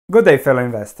Good day, fellow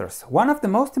investors. One of the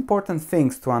most important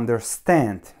things to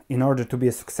understand in order to be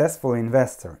a successful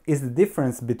investor is the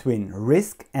difference between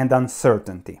risk and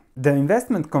uncertainty. The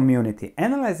investment community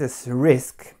analyzes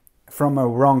risk from a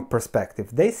wrong perspective.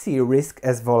 They see risk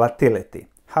as volatility.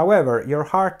 However, your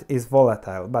heart is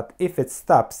volatile, but if it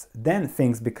stops, then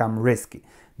things become risky.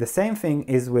 The same thing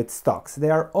is with stocks. They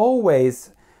are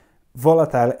always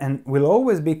volatile and will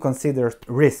always be considered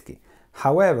risky.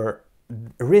 However,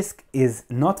 risk is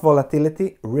not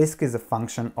volatility, risk is a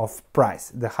function of price.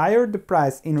 The higher the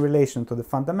price in relation to the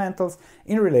fundamentals,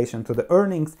 in relation to the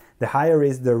earnings, the higher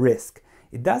is the risk.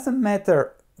 It doesn't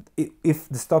matter if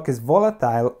the stock is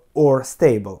volatile or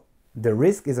stable. The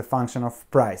risk is a function of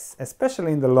price,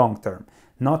 especially in the long term,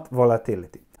 not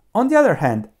volatility. On the other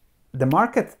hand, the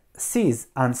market sees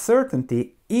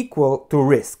uncertainty equal to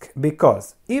risk,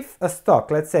 because if a stock,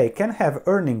 let's say, can have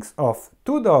earnings of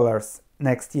 $2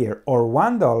 next year or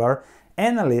 $1,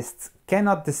 analysts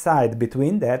cannot decide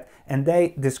between that, and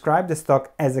they describe the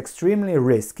stock as extremely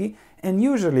risky. And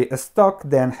usually a stock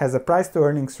then has a price to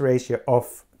earnings ratio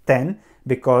of 10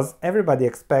 because everybody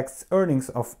expects earnings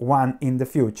of 1 in the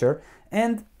future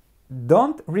and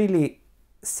don't really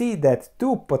see that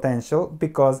 2 potential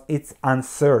because it's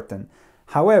uncertain.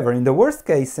 However, in the worst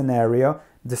case scenario,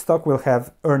 the stock will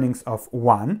have earnings of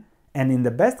 1, and in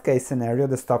the best case scenario,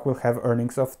 the stock will have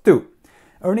earnings of 2.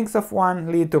 Earnings of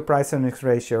 1 lead to price earnings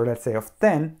ratio, let's say, of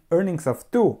 10, earnings of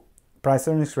 2, price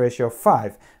earnings ratio of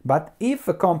 5. But if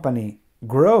a company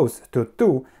grows to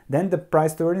 2, then the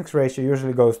price to earnings ratio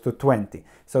usually goes to 20.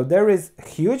 So there is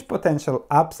huge potential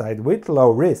upside with low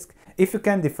risk if you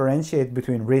can differentiate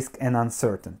between risk and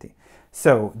uncertainty.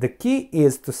 So the key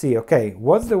is to see, okay,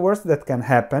 what's the worst that can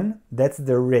happen? That's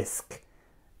the risk.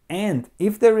 And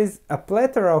if there is a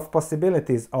plethora of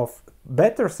possibilities of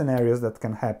better scenarios that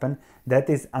can happen, that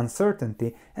is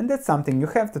uncertainty, and that's something you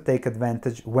have to take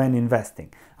advantage when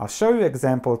investing. I'll show you an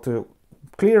example to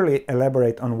clearly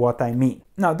elaborate on what I mean.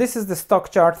 Now, this is the stock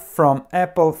chart from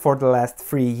Apple for the last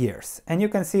 3 years, and you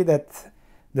can see that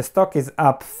the stock is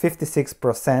up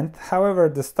 56%. However,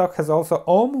 the stock has also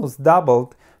almost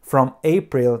doubled from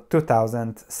April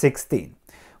 2016.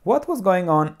 What was going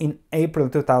on in April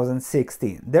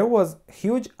 2016? There was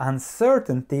huge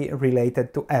uncertainty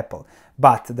related to Apple,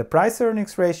 but the price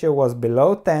earnings ratio was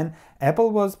below 10, Apple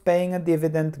was paying a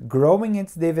dividend, growing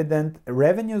its dividend,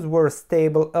 revenues were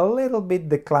stable, a little bit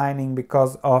declining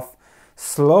because of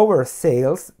slower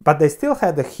sales, but they still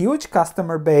had a huge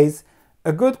customer base,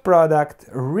 a good product,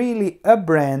 really a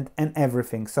brand and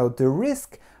everything. So the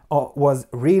risk was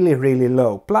really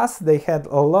low. Plus they had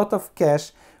a lot of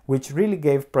cash, which really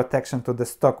gave protection to the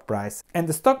stock price. And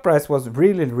the stock price was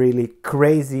really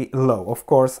crazy low. Of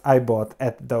course, I bought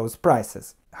at those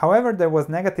prices. However, there was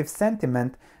negative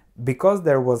sentiment because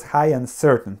there was high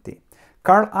uncertainty.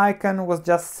 Carlin was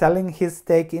just selling his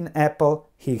stake in Apple.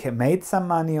 He made some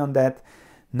money on that.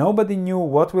 Nobody knew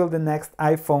what will the next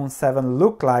iPhone 7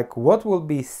 look like, what will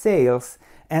be sales,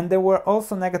 and there were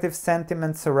also negative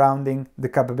sentiments surrounding the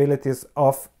capabilities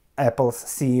of Apple's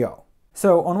CEO.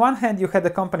 So on one hand, you had a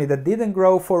company that didn't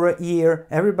grow for a year,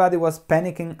 everybody was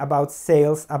panicking about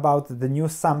sales, about the new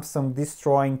Samsung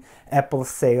destroying Apple's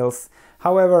sales.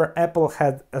 However, Apple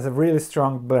had a really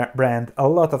strong brand, a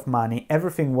lot of money,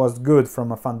 everything was good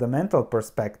from a fundamental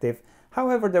perspective.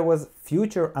 However, there was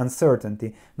future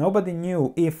uncertainty. Nobody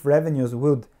knew if revenues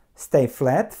would stay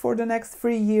flat for the next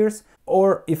 3 years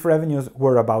or if revenues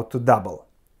were about to double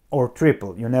or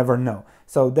triple, you never know.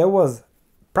 So there was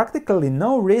practically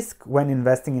no risk when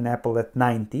investing in Apple at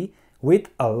 90 with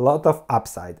a lot of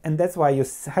upside. And that's why you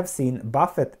have seen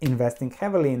Buffett investing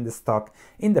heavily in the stock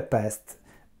in the past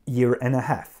year and a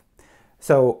half.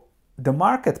 So the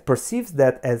market perceives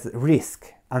that as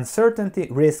risk. Uncertainty,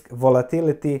 risk,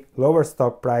 volatility, lower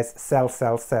stock price,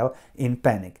 sell in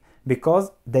panic.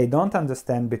 Because they don't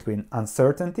understand between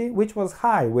uncertainty, which was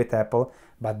high with Apple,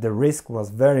 but the risk was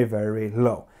very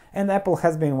low. And Apple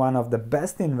has been one of the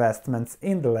best investments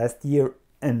in the last year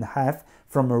and a half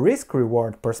from a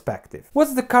risk-reward perspective.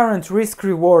 What's the current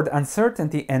risk-reward,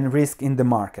 uncertainty and risk in the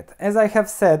market? As I have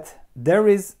said, there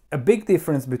is a big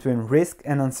difference between risk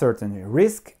and uncertainty.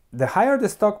 Risk, the higher the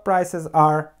stock prices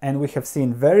are, and we have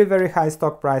seen very high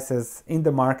stock prices in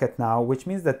the market now, which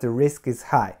means that the risk is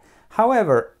high.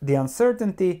 However, the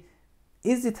uncertainty,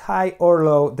 is it high or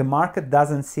low? The market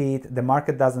doesn't see it, the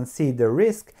market doesn't see the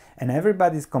risk, and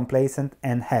everybody's complacent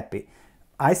and happy.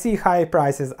 I see high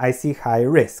prices, I see high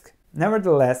risk.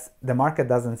 Nevertheless, the market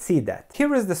doesn't see that.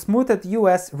 Here is the smoothed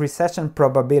US recession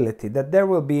probability, that there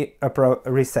will be a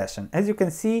recession. As you can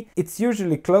see, it's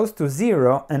usually close to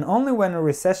 0, and only when a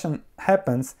recession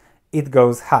happens it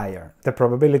goes higher, the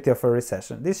probability of a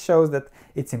recession. This shows that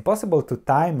it's impossible to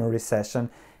time a recession,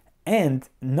 and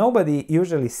nobody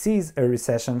usually sees a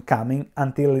recession coming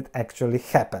until it actually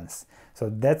happens. So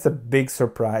that's a big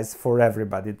surprise for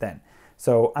everybody then.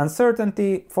 So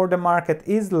uncertainty for the market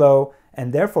is low,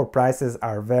 and therefore prices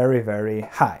are very, very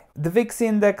high. The VIX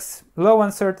index, low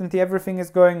uncertainty, everything is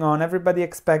going on, everybody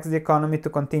expects the economy to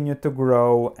continue to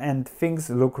grow, and things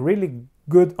look really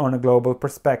good on a global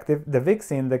perspective. The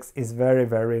VIX index is very,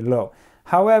 very low.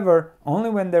 However, only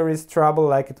when there is trouble,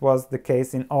 like it was the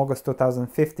case in August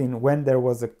 2015, when there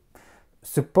was a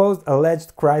supposed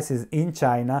alleged crisis in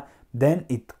China, then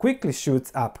it quickly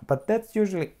shoots up, but that's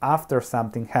usually after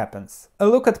something happens. A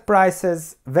look at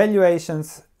prices,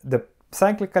 valuations, the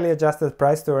cyclically adjusted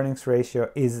price to earnings ratio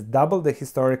is double the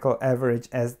historical average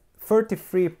as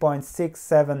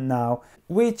 33.67 now,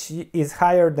 which is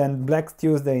higher than Black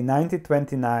Tuesday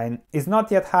 1929, is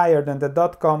not yet higher than the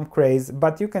dot-com craze,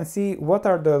 but you can see what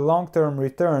are the long-term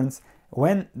returns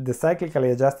when the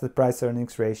cyclically adjusted price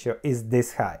earnings ratio is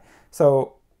this high.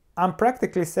 So I'm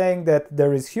practically saying that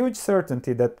there is huge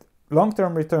certainty that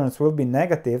long-term returns will be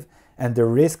negative, and the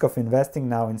risk of investing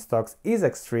now in stocks is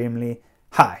extremely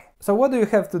high. So what do you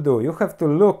have to do? You have to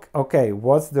look, okay,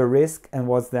 what's the risk and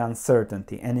what's the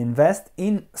uncertainty, and invest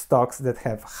in stocks that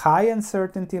have high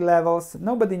uncertainty levels.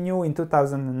 Nobody knew in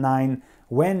 2009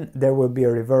 when there will be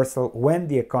a reversal, when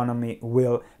the economy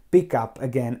will pick up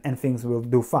again and things will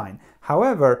do fine.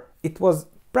 However, it was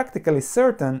practically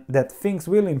certain that things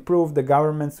will improve, the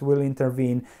governments will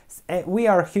intervene. We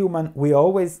are human, we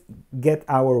always get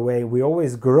our way, we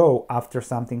always grow after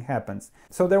something happens.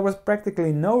 So there was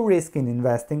practically no risk in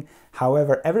investing.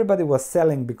 However, everybody was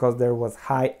selling because there was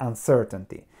high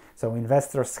uncertainty. So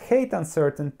investors hate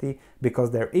uncertainty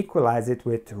because they equalize it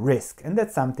with risk, and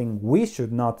that's something we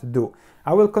should not do.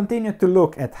 I will continue to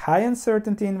look at high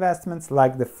uncertainty investments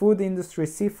like the food industry,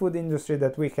 seafood industry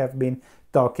that we have been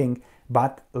talking,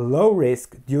 but low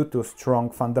risk due to strong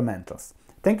fundamentals.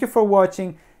 Thank you for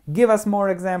watching. Give us more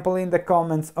examples in the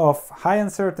comments of high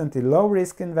uncertainty, low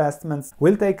risk investments.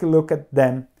 We'll take a look at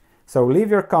them. So leave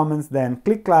your comments then,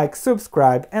 click like,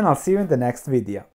 subscribe, and I'll see you in the next video.